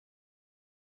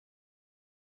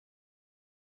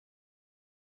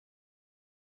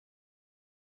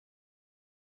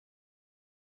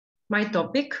My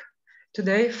topic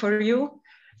today for you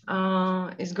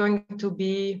is going to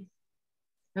be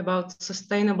about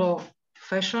sustainable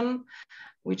fashion,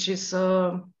 which is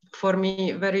for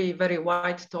me very, very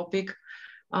wide topic.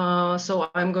 So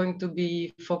I'm going to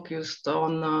be focused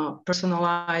on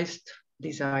personalized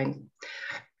design.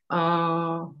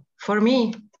 For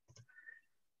me,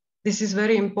 this is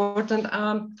very important.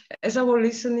 As I was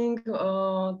listening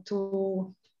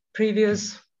to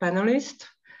previous panelists,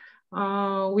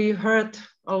 we heard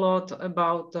a lot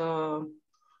about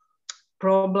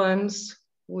problems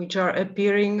which are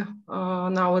appearing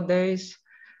nowadays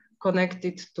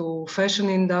connected to fashion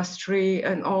industry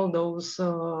and all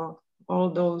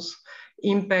those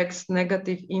impacts,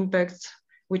 negative impacts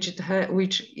which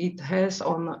it has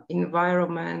on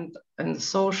environment and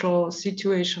social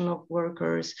situation of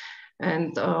workers,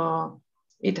 and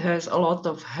it has a lot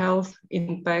of health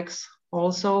impacts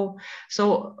also.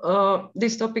 So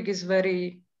this topic is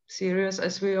very serious,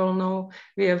 as we all know.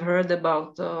 We have heard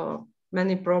about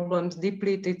many problems: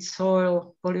 depleted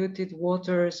soil, polluted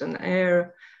waters and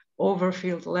air,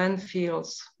 overfilled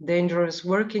landfills, dangerous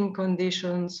working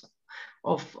conditions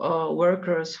of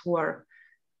workers who are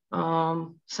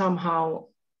somehow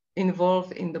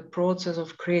involved in the process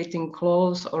of creating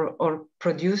clothes or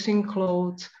producing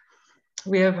clothes.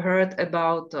 We have heard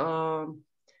about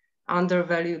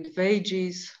undervalued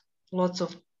wages, lots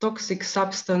of toxic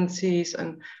substances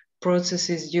and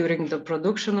processes during the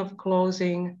production of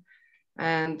clothing,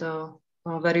 and a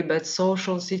very bad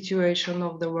social situation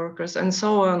of the workers, and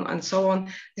so on and so on.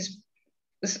 It's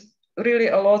really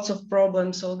a lot of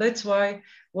problems. So that's why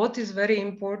what is very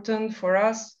important for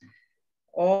us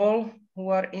all who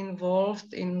are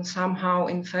involved in somehow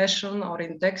in fashion or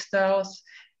in textiles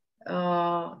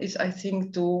is, I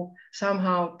think, to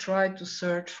somehow try to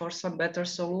search for some better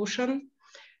solution.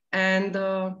 And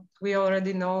we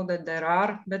already know that there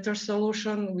are better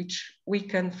solutions which we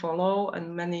can follow,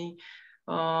 and many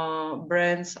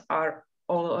brands are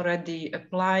already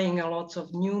applying a lot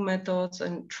of new methods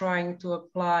and trying to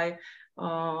apply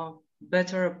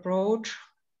better approach.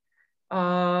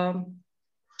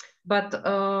 But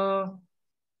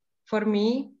for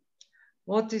me,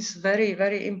 what is very,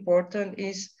 very important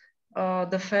is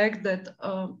the fact that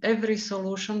every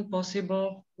solution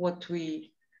possible, what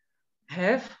we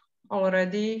have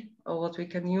already or what we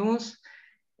can use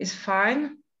is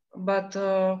fine, but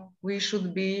we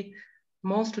should be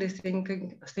mostly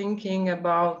thinking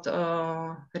about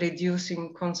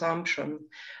reducing consumption,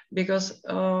 because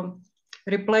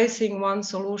replacing one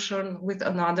solution with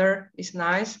another is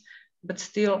nice, but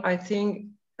still I think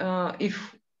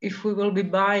if we will be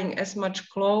buying as much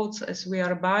clothes as we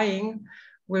are buying,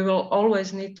 we will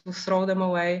always need to throw them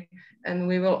away, and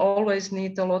we will always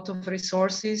need a lot of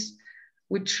resources,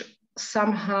 which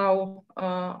somehow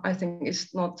I think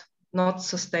is not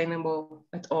sustainable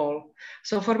at all.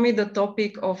 So for me, the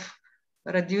topic of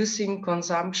reducing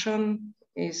consumption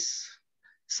is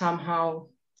somehow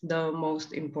the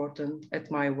most important at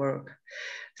my work.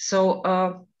 So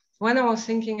when I was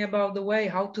thinking about the way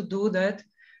how to do that,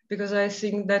 because I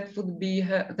think that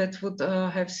would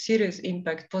have serious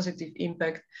impact, positive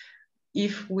impact,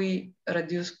 if we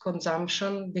reduce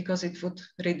consumption, because it would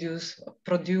reduce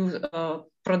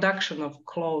production of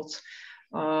clothes.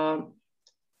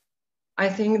 I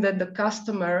think that the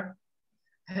customer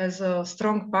has a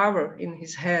strong power in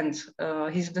his hands.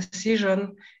 His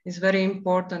decision is very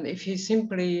important. If he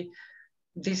simply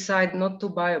decide not to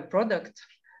buy a product,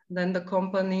 then the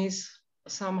companies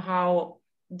somehow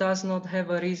does not have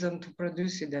a reason to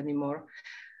produce it anymore.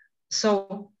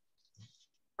 So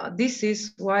this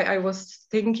is why I was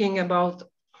thinking about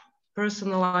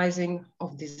personalizing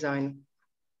of design.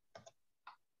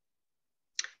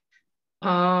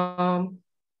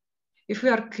 If we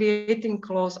are creating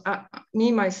clothes,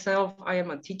 me myself, I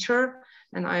am a teacher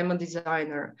and I am a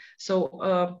designer. So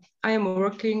I am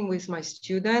working with my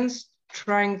students,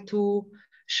 trying to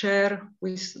share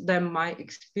with them my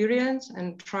experience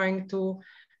and trying to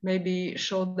maybe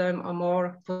show them a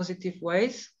more positive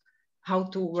ways how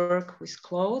to work with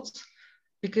clothes,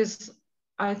 because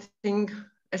I think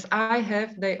as I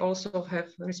have, they also have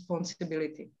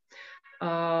responsibility.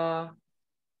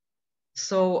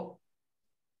 So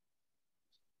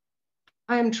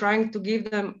I am trying to give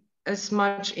them as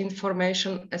much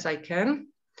information as I can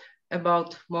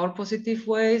about more positive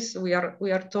ways. We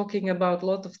are talking about a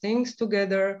lot of things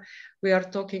together. We are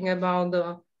talking about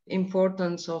the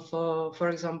importance of, for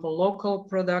example, local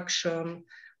production,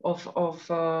 of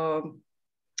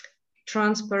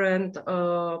transparent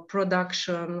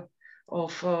production,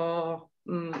 of,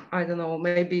 I don't know,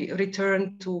 maybe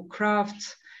return to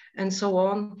crafts and so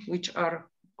on, which are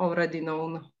already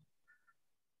known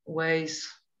ways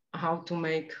how to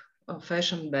make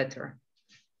fashion better.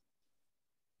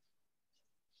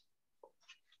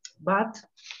 But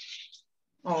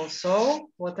also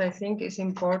what I think is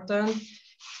important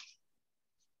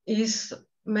is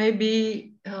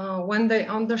maybe when they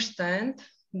understand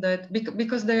that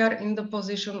because they are in the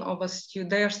position of a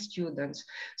they are students.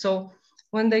 So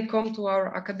when they come to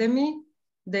our academy,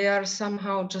 they are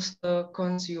somehow just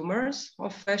consumers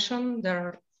of fashion.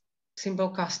 They're simple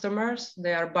customers.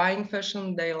 They are buying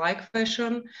fashion. They like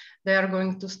fashion. They are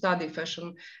going to study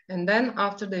fashion. And then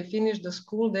after they finish the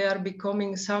school, they are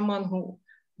becoming someone who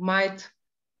might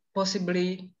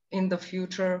possibly in the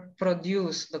future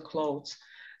produce the clothes.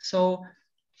 So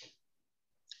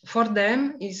for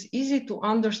them, it's easy to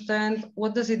understand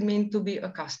what does it mean to be a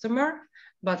customer,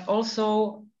 but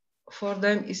also for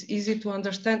them, it's easy to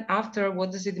understand after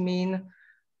what does it mean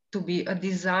to be a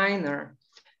designer.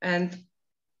 And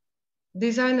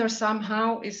designer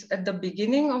somehow is at the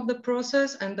beginning of the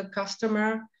process and the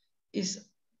customer is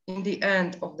in the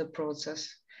end of the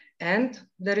process. And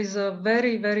there is a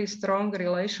very, very strong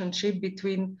relationship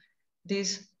between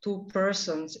these two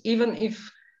persons, even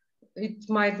if it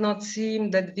might not seem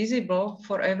that visible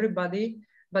for everybody,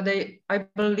 but I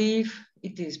believe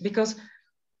it is, because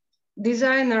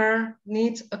designer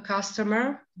needs a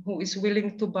customer who is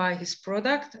willing to buy his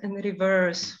product, and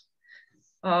reverse.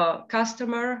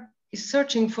 Customer is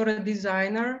searching for a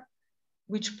designer,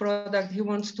 which product he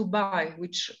wants to buy,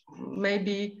 which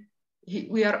maybe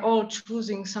we are all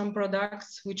choosing some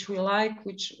products which we like,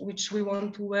 which we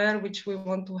want to wear, which we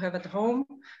want to have at home.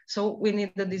 So we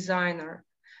need the designer.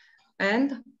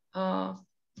 And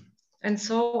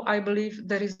so I believe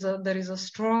there is a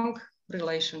strong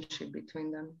relationship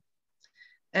between them.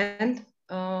 And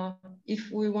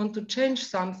if we want to change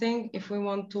something, if we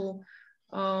want to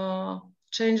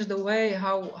change the way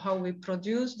how we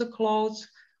produce the clothes,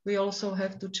 we also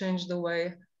have to change the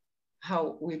way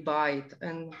how we buy it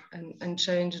and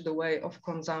change the way of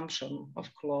consumption of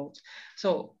clothes.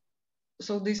 So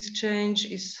this change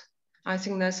is, I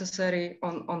think, necessary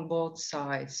on both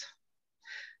sides.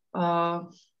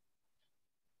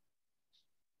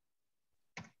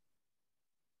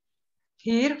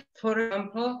 Here, for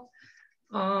example,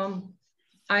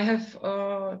 I have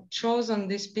chosen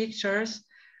these pictures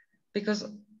because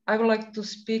I would like to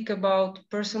speak about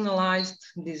personalized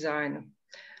design.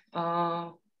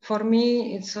 For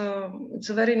me, it's a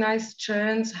very nice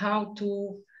chance how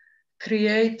to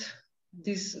create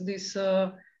this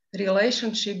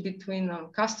relationship between a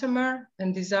customer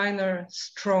and designer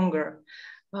stronger.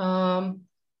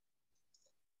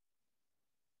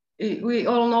 We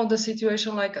all know the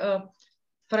situation, like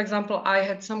for example, I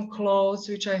had some clothes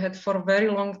which I had for a very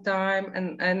long time,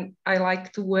 and I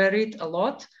like to wear it a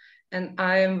lot. And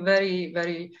I am very,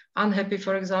 very unhappy,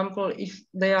 for example, if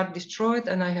they are destroyed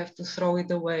and I have to throw it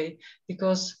away,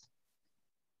 because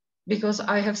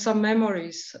I have some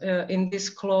memories in these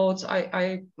clothes.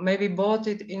 I maybe bought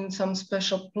it in some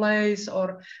special place,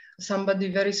 or somebody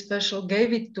very special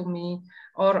gave it to me,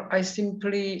 or I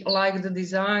simply like the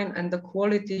design and the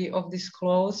quality of these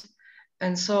clothes.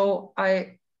 And so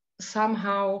I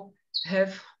somehow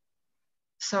have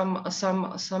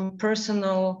some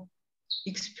personal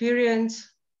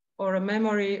experience or a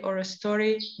memory or a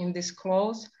story in these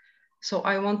clothes. So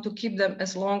I want to keep them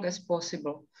as long as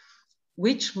possible,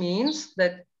 which means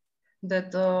that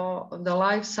the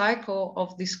life cycle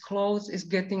of these clothes is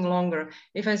getting longer.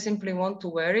 If I simply want to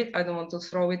wear it, I don't want to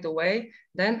throw it away,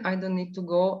 then I don't need to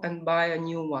go and buy a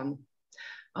new one.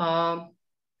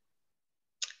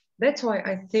 That's why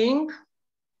I think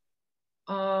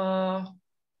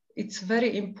it's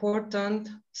very important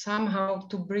somehow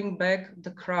to bring back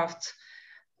the crafts.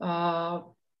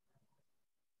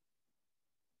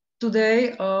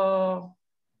 Today,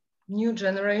 new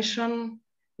generation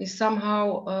is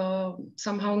somehow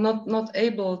not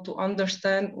able to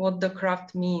understand what the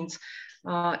craft means.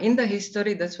 In the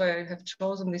history, that's why I have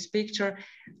chosen this picture,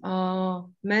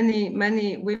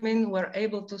 many women were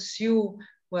able to sew,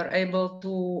 were able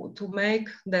to make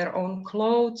their own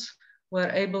clothes, were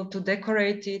able to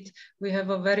decorate it. We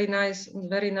have a very nice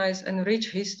and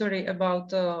rich history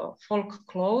about folk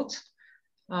clothes,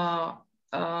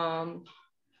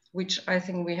 which I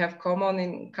think we have common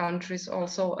in countries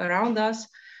also around us.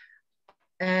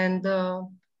 And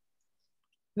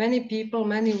many people,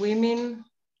 many women,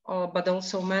 but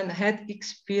also men, had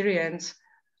experience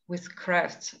with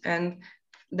crafts, and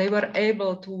they were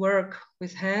able to work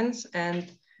with hands. And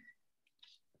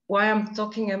why I'm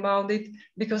talking about it,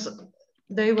 because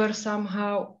they were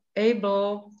somehow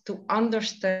able to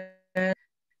understand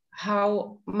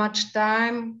how much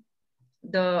time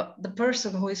the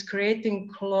person who is creating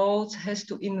clothes has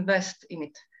to invest in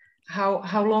it,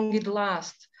 how long it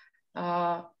lasts,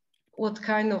 what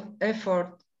kind of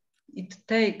effort it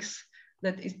takes,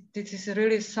 that it is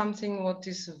really something what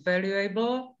is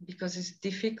valuable because it's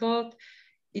difficult.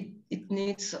 It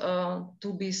needs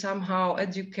to be somehow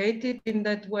educated in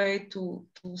that way to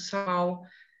somehow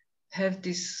have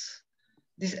this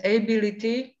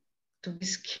ability to be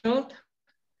skilled.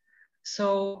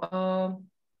 So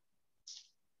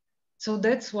so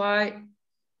that's why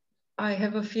I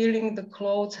have a feeling the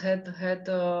clothes had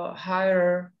a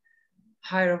higher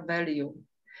value.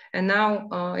 And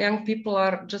now young people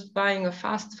are just buying a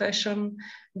fast fashion.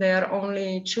 They are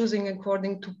only choosing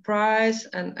according to price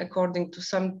and according to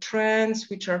some trends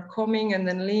which are coming and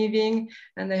then leaving,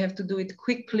 and they have to do it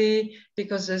quickly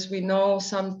because, as we know,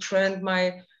 some trend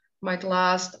might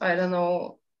last, I don't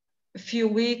know, a few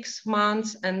weeks,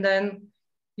 months, and then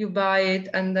you buy it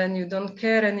and then you don't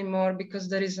care anymore because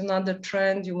there is another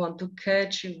trend you want to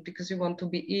catch, because you want to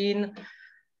be in.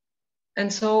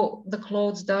 And so the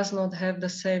clothes does not have the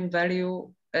same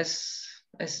value as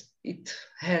it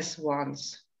has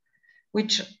once,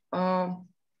 which I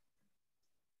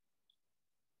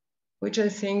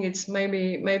think it's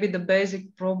maybe the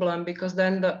basic problem, because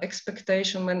then the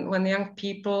expectation when young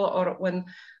people or when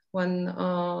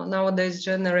nowadays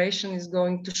generation is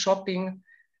going to shopping,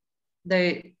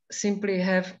 they simply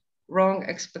have wrong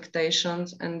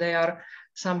expectations and they are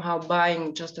somehow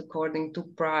buying just according to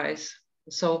price.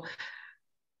 So,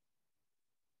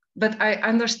 but I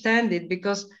understand it,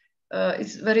 because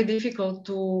it's very difficult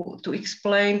to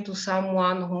explain to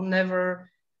someone who never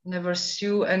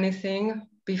saw anything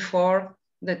before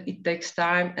that it takes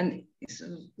time, and it's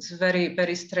very,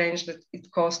 very strange that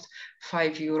it costs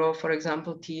 €5, for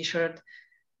example, t-shirt,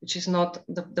 which is not,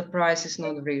 the price is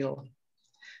not real.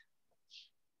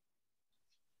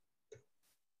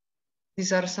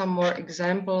 These are some more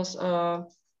examples of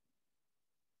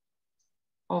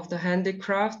the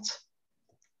handicrafts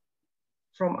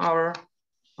from our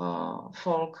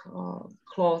folk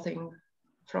clothing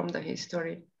from the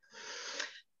history.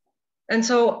 And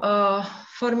so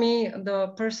for me,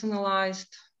 the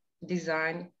personalized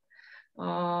design,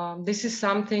 this is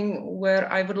something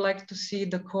where I would like to see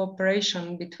the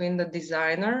cooperation between the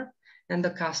designer and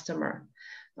the customer.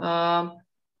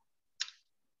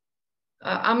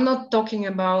 I'm not talking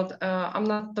about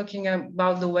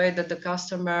the way that the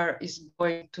customer is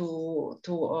going to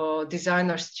a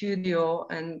designer studio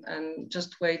and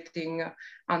just waiting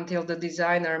until the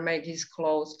designer make his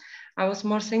clothes. I was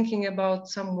more thinking about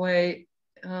some way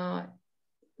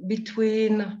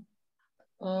between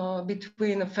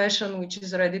a fashion which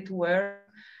is ready to wear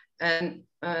and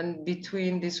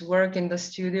between this work in the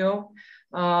studio.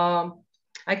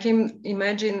 I can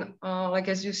imagine, like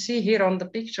as you see here on the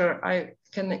picture, I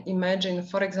can imagine,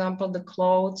 for example, the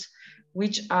clothes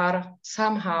which are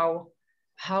somehow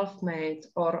half made,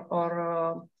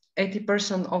 or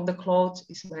 80% of the clothes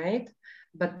is made,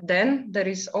 but then there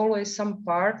is always some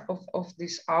part of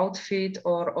this outfit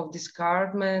or of this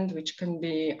garment, which can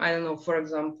be, I don't know, for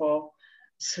example,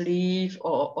 sleeve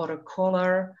or a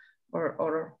collar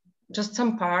or just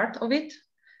some part of it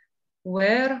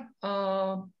where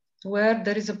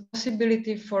there is a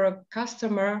possibility for a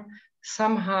customer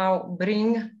somehow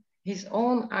bring his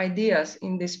own ideas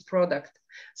in this product.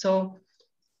 So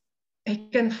he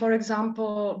can, for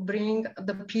example, bring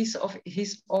the piece of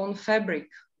his own fabric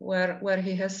where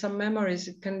he has some memories.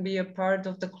 It can be a part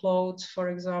of the clothes, for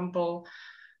example,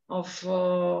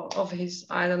 of his,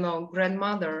 I don't know,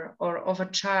 grandmother, or of a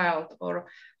child, or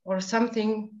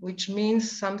something which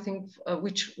means something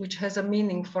which has a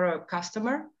meaning for a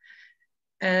customer.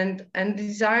 And the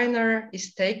designer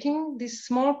is taking this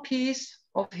small piece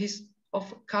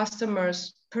of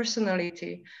customers'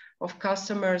 personality, of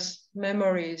customers'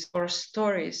 memories or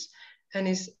stories, and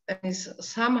is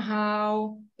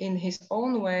somehow in his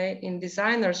own way, in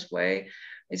designer's way.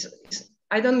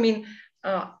 I don't mean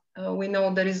we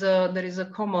know there is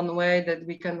a common way that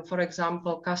we can, for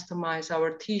example, customize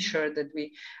our t-shirt, that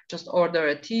we just order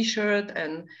a t-shirt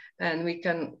and we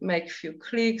can make a few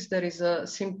clicks. There is a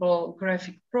simple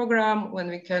graphic program when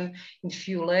we can, in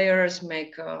few layers,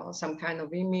 make some kind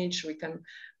of image. We can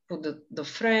put the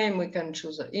frame, we can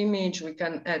choose an image, we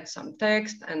can add some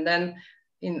text, and then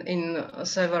in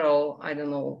several, I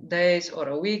don't know, days or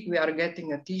a week, we are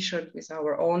getting a t-shirt with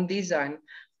our own design.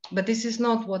 But this is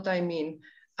not what I mean.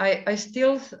 I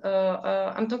still,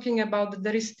 I'm talking about that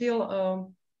there is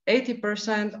still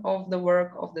 80% of the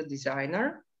work of the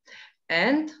designer,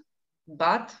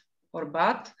 but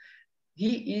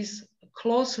he is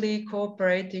closely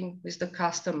cooperating with the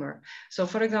customer. So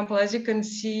for example, as you can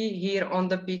see here on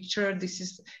the picture, this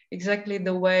is exactly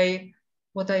the way,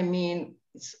 what I mean,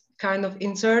 it's kind of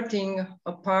inserting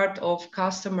a part of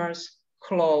customer's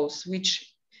clothes, which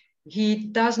he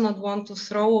does not want to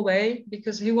throw away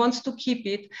because he wants to keep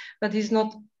it, but he's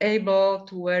not able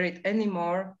to wear it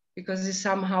anymore because it's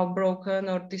somehow broken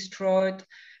or destroyed.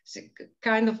 It's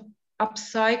kind of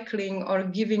upcycling or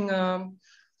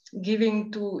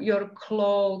giving to your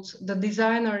clothes. The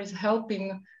designer is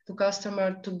helping the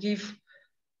customer to give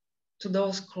to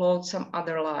those clothes some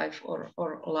other life or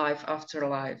life after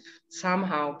life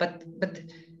somehow, but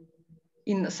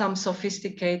in some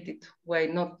sophisticated way,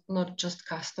 not just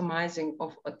customizing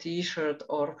of a t-shirt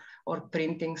or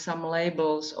printing some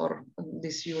labels or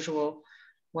this usual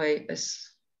way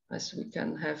as we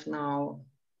can have now.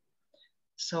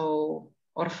 So,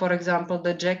 or for example,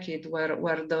 the jacket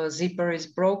where the zipper is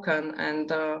broken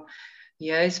and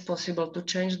yeah, it's possible to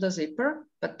change the zipper,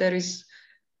 but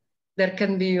there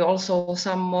can be also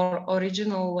some more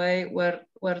original way where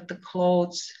the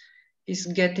clothes is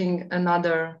getting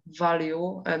another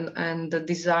value and the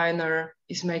designer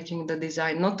is making the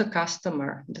design, not the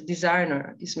customer, the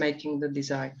designer is making the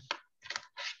design.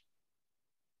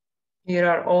 Here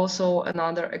are also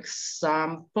another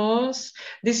examples.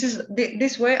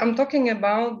 This way I'm talking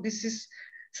about, this is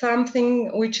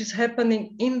something which is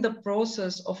happening in the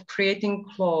process of creating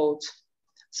clothes.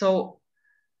 So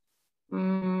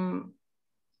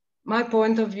my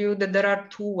point of view that there are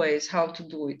two ways how to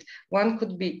do it. One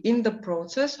could be in the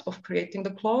process of creating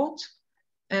the clothes,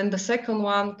 and the second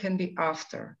one can be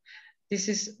after. This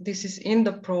is in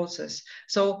the process.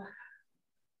 So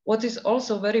what is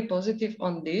also very positive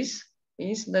on this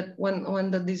is that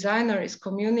when the designer is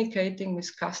communicating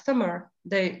with customer,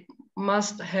 they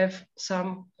must have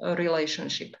some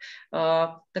relationship.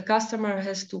 The customer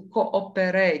has to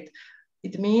cooperate.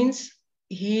 It means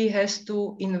he has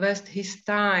to invest his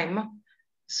time.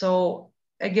 So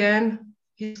again,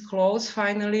 his clothes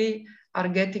finally are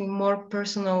getting more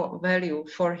personal value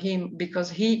for him because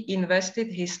he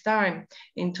invested his time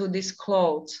into these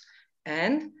clothes.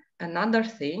 And another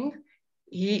thing,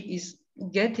 he is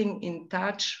getting in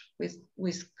touch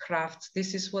with crafts.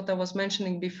 This is what I was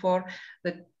mentioning before,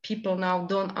 that people now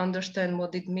don't understand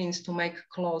what it means to make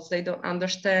clothes. They don't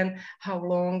understand how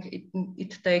long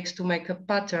it takes to make a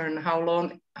pattern, how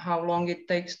long it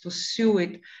takes to sew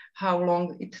it, how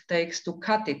long it takes to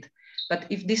cut it. But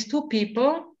if these two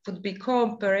people would be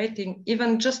cooperating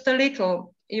even just a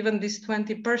little, even this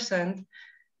 20%,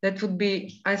 that would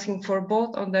be, I think, for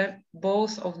both of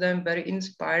them very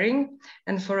inspiring.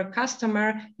 And for a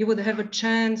customer, he would have a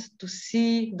chance to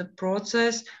see the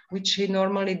process, which he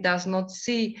normally does not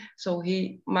see. So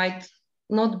he might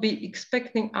not be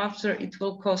expecting after it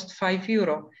will cost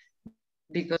 €5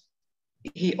 because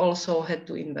he also had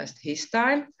to invest his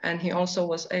time, and he also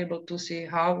was able to see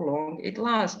how long it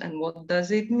lasts and what does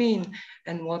it mean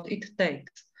and what it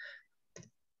takes.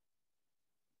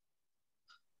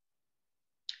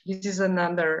 This is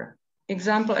another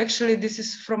example. Actually, this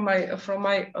is from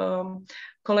my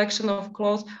collection of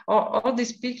clothes. All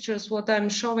these pictures, what I'm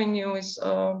showing you is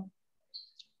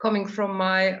coming from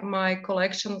my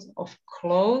collection of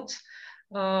clothes,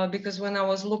 because when I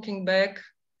was looking back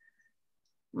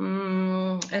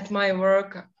at my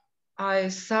work, I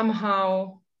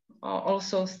somehow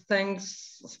also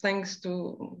thanks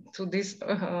to this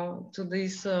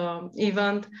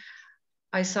event,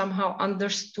 I somehow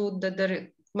understood that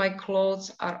my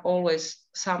clothes are always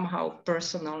somehow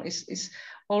personal. It's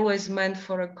always meant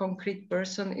for a concrete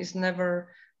person. It's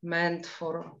never meant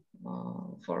for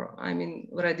I mean,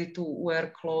 ready to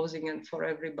wear clothing and for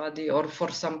everybody or for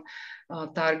some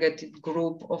targeted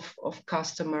group of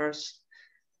customers.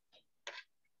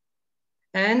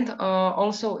 And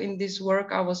also in this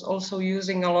work, I was also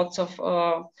using a lot of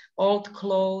old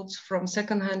clothes from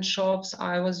secondhand shops.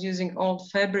 I was using old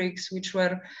fabrics which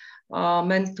were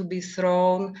meant to be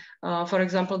thrown. For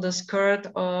example, the skirt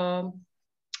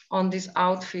on this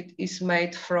outfit is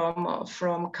made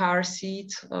from car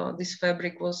seats. This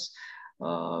fabric was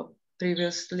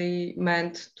previously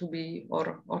meant to be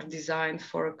or designed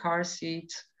for a car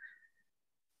seat,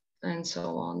 and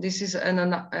so on. This is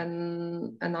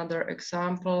another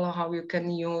example how you can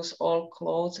use old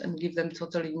clothes and give them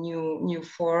totally new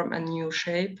form and new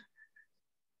shape.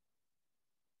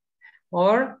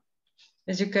 Or,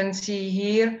 as you can see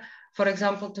here, for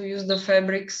example, to use the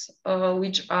fabrics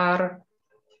which are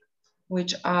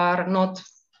not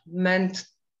meant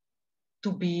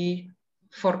to be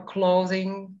for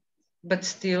clothing, but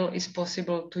still is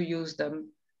possible to use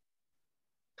them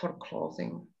for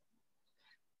clothing.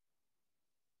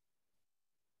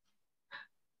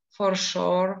 for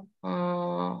sure,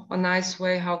 a nice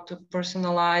way how to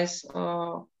personalize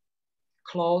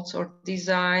clothes or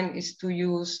design is to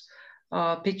use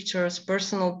pictures,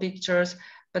 personal pictures.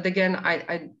 But again,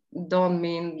 I don't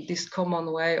mean this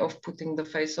common way of putting the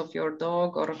face of your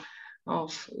dog or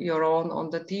of your own on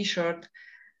the t-shirt.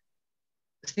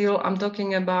 Still, I'm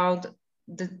talking about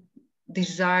the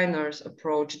designer's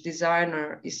approach.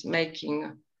 Designer is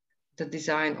making the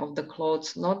design of the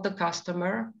clothes, not the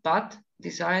customer, but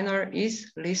designer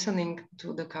is listening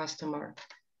to the customer.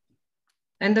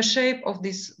 And the shape of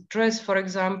this dress, for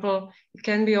example, it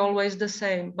can be always the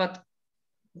same, but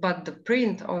the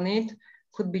print on it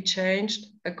could be changed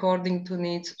according to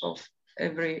needs of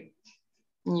every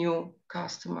new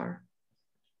customer.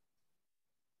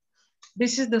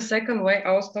 This is the second way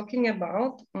I was talking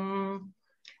about.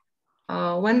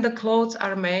 When the clothes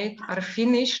are made, are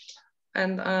finished,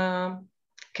 and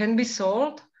can be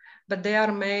sold, but they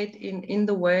are made in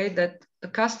the way that the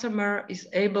customer is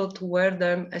able to wear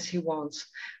them as he wants.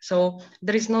 So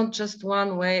there is not just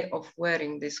one way of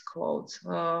wearing these clothes.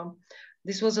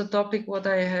 This was a topic what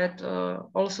I had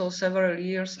also several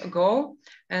years ago,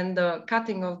 and the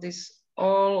cutting of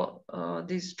all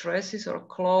these dresses or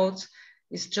clothes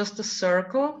is just a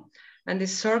circle, and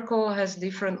this circle has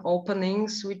different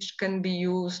openings which can be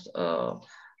used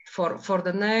for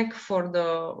the neck, for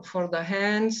the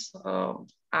hands,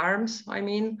 arms, I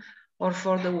mean, or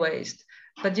for the waist.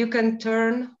 But you can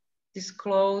turn these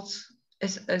clothes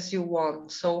as you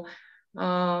want. So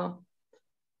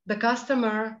the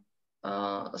customer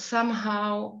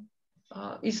somehow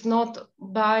is not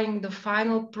buying the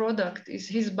final product,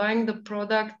 he's buying the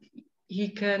product he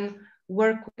can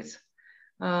work with.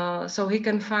 So he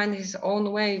can find his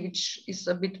own way, which is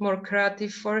a bit more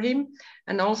creative for him.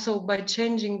 And also by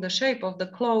changing the shape of the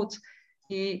clothes,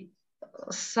 he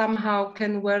somehow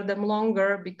can wear them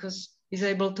longer because he's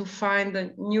able to find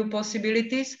the new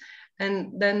possibilities,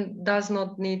 and then does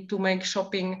not need to make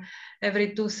shopping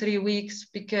every 2-3 weeks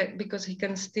because he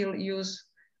can still use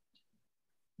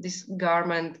this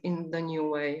garment in the new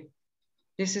way.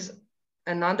 This is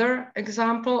another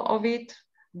example of it.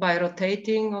 By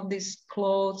rotating of these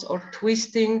clothes or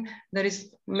twisting, there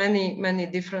is many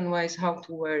different ways how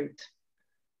to wear it.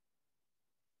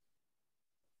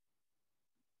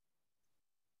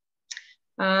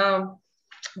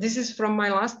 This is from my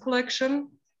last collection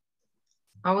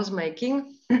I was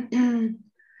making.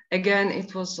 Again,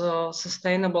 it was a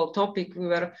sustainable topic. We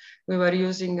were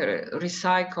using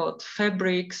recycled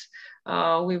fabrics.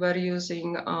 We were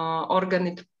using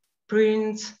organic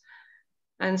prints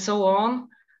and so on.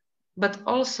 But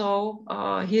also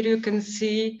here you can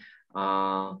see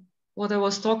what I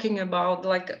was talking about,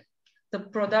 like the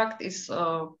product is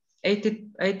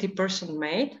 80%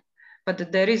 made,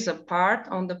 but there is a part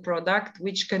on the product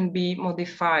which can be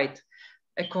modified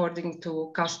according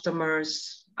to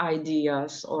customers'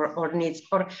 ideas or needs.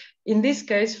 Or in this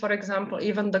case, for example,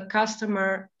 even the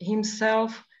customer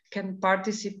himself can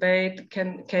participate,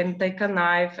 can take a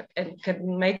knife and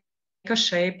can make a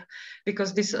shape,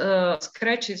 because these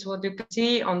scratches, what you can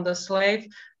see on the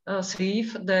sleeve,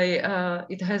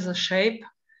 it has a shape,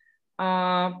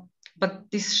 but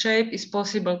this shape is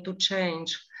possible to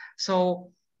change.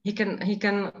 So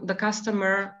the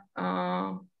customer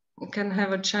can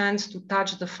have a chance to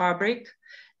touch the fabric,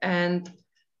 and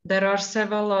there are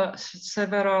several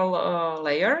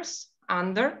layers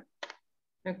under.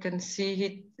 You can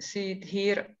see it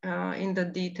here in the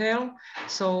detail.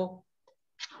 So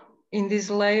in these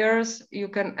layers, you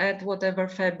can add whatever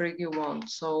fabric you want.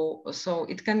 So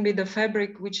it can be the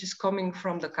fabric which is coming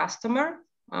from the customer.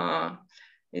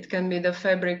 It can be the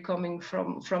fabric coming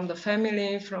from the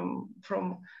family, from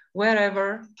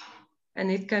wherever,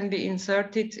 and it can be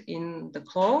inserted in the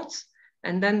clothes.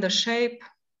 And then the shape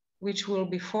which will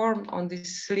be formed on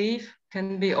this sleeve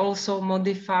can be also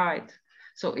modified.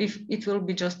 So if it will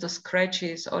be just the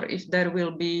scratches, or if there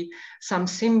will be some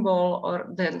symbol, or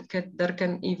then there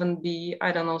can even be,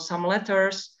 I don't know, some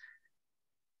letters.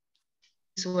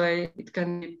 This way it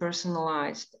can be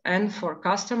personalized. And for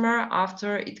customer,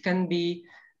 after, it can be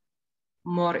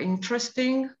more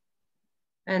interesting,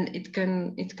 and it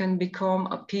can become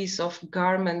a piece of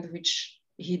garment which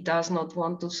he does not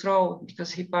want to throw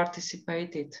because he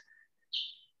participated.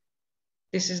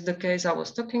 This is the case I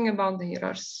was talking about. Here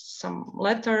are some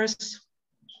letters.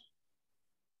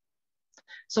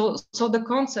 So the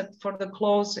concept for the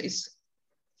clothes is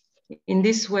in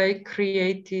this way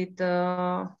created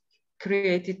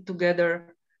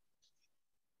together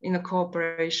in a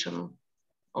cooperation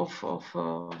of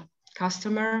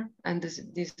customer and the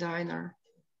designer.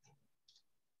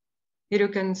 Here you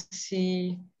can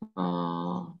see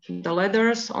the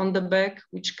letters on the back,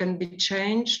 which can be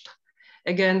changed.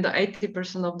 Again, the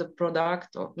 80% of the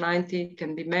product or 90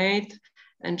 can be made,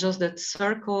 and just that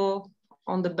circle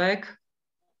on the back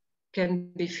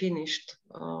can be finished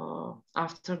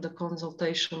after the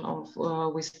consultation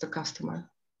with the customer.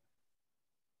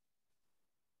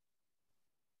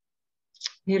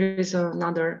 Here is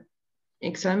another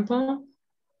example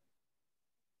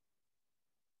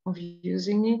of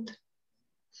using it.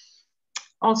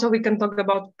 Also, we can talk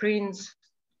about prints.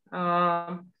 We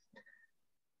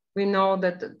know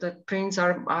that the prints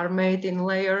are made in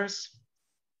layers.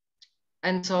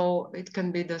 And so it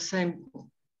can be the same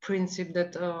principle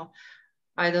that,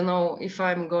 I don't know, if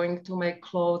I'm going to make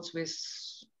clothes with,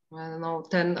 I don't know,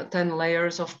 10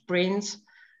 layers of prints,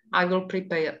 I will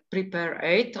prepare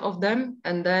 8 of them,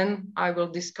 and then I will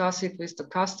discuss it with the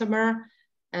customer,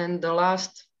 and the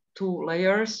last 2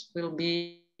 layers will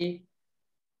be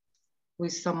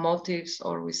with some motives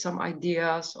or with some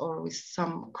ideas or with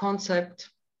some concept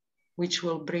which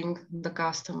will bring the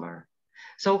customer.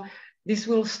 So this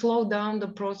will slow down the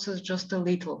process just a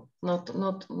little, not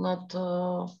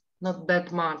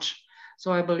that much.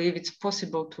 So I believe it's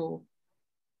possible to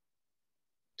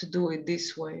do it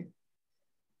this way.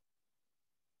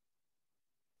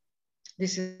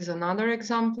 This is another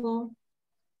example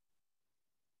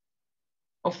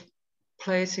of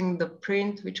placing the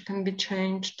print, which can be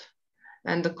changed,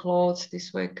 and the clothes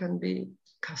this way can be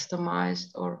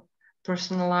customized or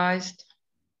personalized.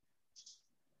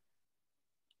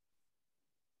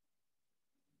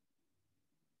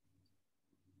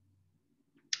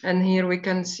 And here we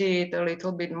can see it a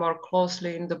little bit more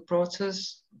closely in the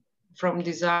process from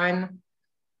design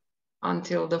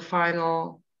until the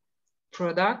final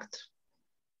product.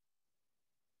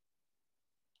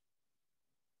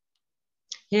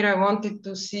 Here I wanted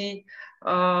to see,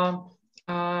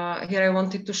 here I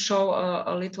wanted to show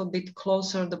a little bit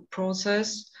closer the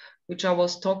process which I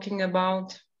was talking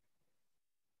about.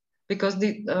 Because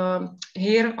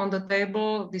here on the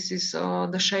table, this is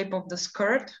the shape of the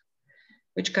skirt,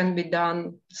 which can be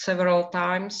done several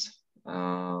times.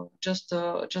 Just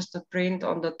a print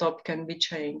on the top can be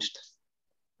changed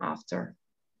after,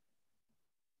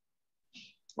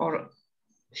 or a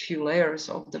few layers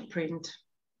of the print.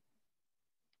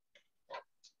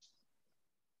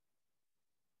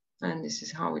 And this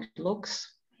is how it looks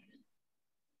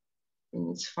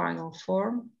in its final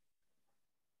form.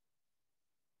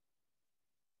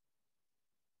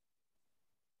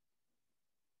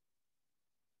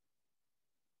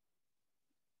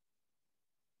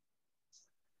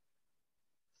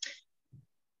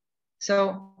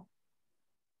 So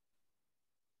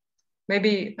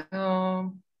maybe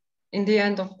in the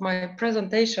end of my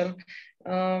presentation,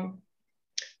 I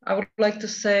would like to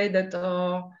say that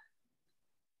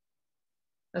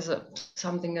as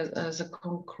a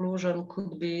conclusion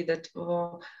could be that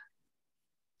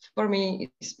for me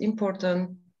it's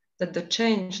important that the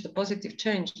positive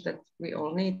change that we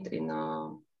all need in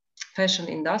fashion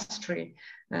industry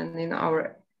and in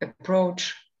our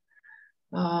approach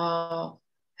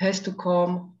has to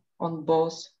come on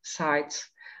both sides.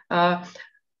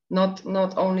 Not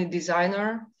only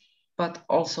designer, but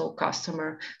also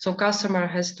customer. So customer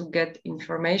has to get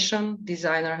information,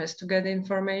 designer has to get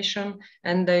information,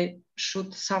 and they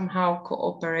should somehow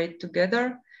cooperate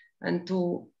together and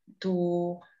to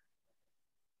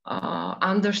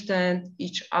understand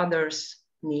each other's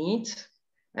needs.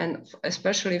 And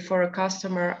especially for a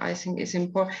customer, I think is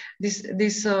important. This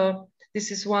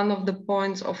is one of the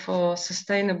points of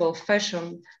sustainable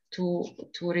fashion, to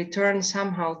return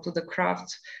somehow to the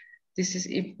crafts. This is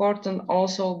important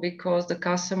also because the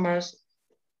customers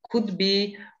could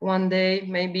be one day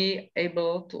maybe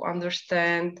able to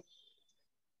understand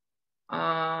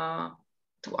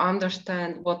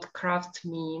what crafts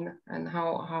mean and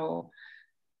how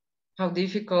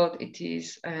difficult it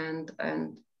is, and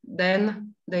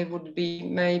then they would be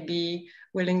maybe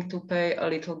willing to pay a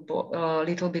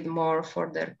little bit more for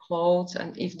their clothes.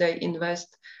 And if they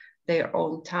invest their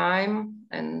own time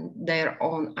and their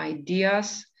own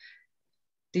ideas,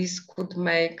 this could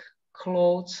make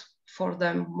clothes for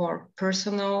them more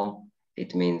personal.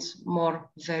 It means more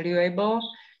valuable.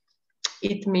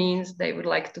 It means they would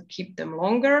like to keep them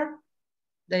longer.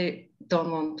 They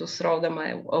don't want to throw them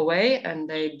away, and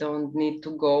they don't need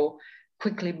to go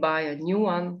quickly buy a new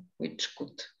one, which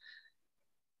could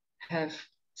have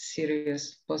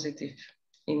serious positive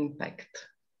impact.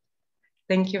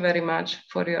 Thank you very much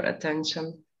for your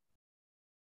attention.